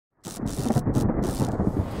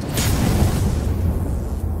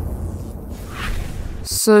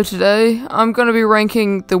So today, I'm going to be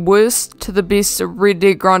ranking the worst to the best Red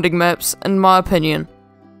Dead grinding maps in my opinion.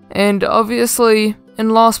 And obviously,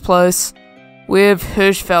 in last place, we have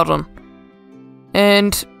Hirschfelden.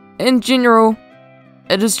 And in general,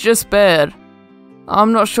 it is just bad.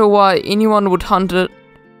 I'm not sure why anyone would hunt it.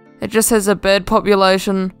 It just has a bad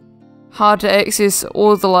population, hard to access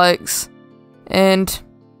all the lakes, and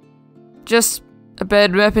just a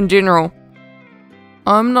bad map in general.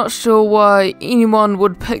 I'm not sure why anyone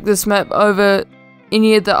would pick this map over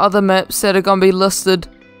any of the other maps that are going to be listed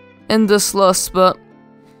in this list, but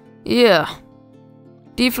yeah,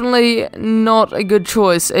 definitely not a good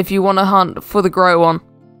choice if you want to hunt for the grey one.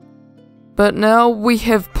 But now we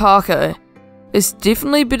have Parquet. It's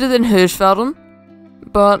definitely better than Hirschfelden,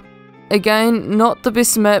 but again, not the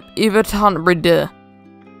best map ever to hunt red deer.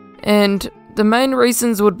 And the main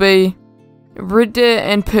reasons would be red deer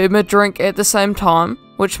and perma drink at the same time,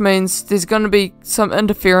 which means there's going to be some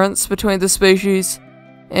interference between the species,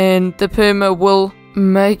 and the perma will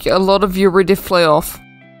make a lot of your red deer flee off.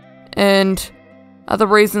 And other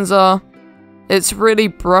reasons are, it's really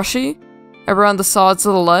brushy around the sides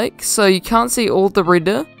of the lake, so you can't see all the red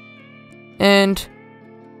deer. And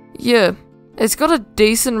yeah, it's got a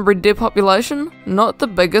decent red deer population, not the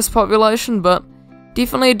biggest population, but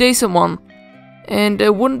definitely a decent one. And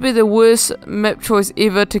it wouldn't be the worst map choice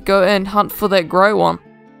ever to go and hunt for that grey one.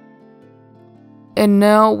 And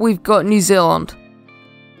now we've got New Zealand.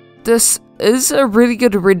 This is a really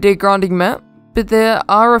good red deer grinding map, but there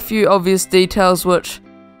are a few obvious details which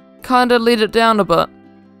kinda let it down a bit.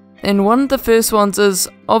 And one of the first ones is,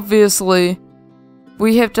 obviously,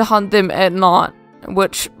 we have to hunt them at night,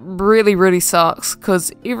 which really sucks,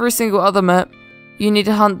 because every single other map, you need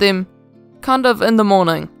to hunt them kind of in the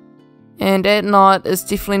morning. And at night is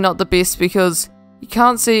definitely not the best because you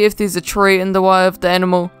can't see if there's a tree in the way of the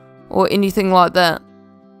animal or anything like that.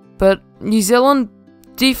 But New Zealand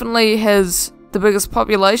definitely has the biggest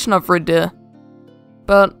population of red deer.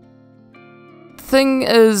 But the thing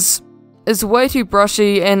is, it's way too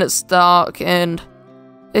brushy and it's dark and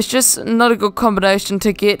it's just not a good combination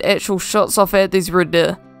to get actual shots off at these red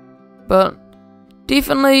deer. But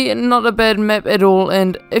definitely not a bad map at all,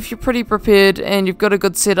 and if you're pretty prepared and you've got a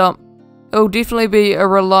good setup, it'll definitely be a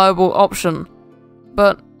reliable option.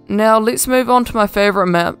 But now let's move on to my favourite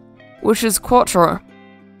map, which is Quattro.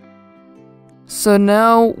 So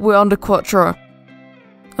now we're on to Quattro.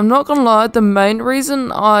 I'm not gonna lie, the main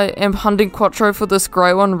reason I am hunting Quattro for this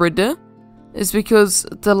grey one red deer is because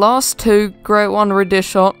the last two grey one red deer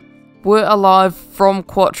shot were alive from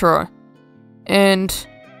Quattro. And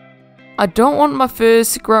I don't want my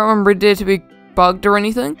first grey one red deer to be bugged or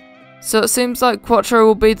anything, so it seems like Quattro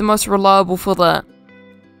will be the most reliable for that.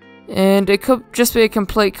 And it could just be a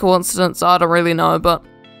complete coincidence, I don't really know, but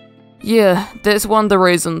yeah, that's one of the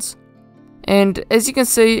reasons. And as you can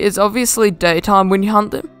see, it's obviously daytime when you hunt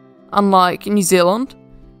them, unlike New Zealand.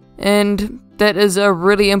 And that is a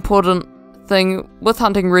really important thing with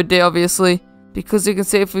hunting red deer, obviously, because you can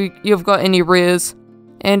see if you've got any rears,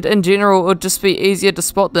 and in general it would just be easier to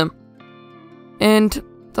spot them. And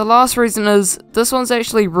the last reason is, this one's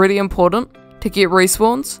actually really important to get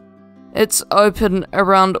respawns. It's open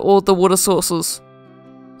around all the water sources,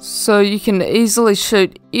 so you can easily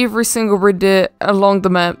shoot every single red deer along the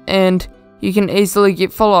map and you can easily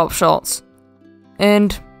get follow-up shots.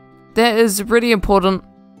 And that is really important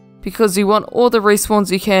because you want all the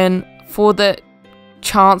respawns you can for that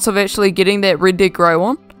chance of actually getting that red deer grey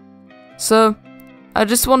one. So I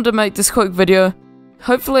just wanted to make this quick video.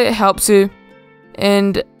 Hopefully it helps you.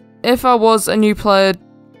 And if I was a new player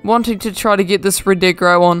wanting to try to get this red deer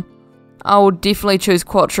grey one, I would definitely choose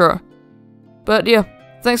Quattro. But yeah,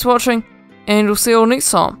 thanks for watching, and we'll see you all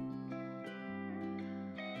next time.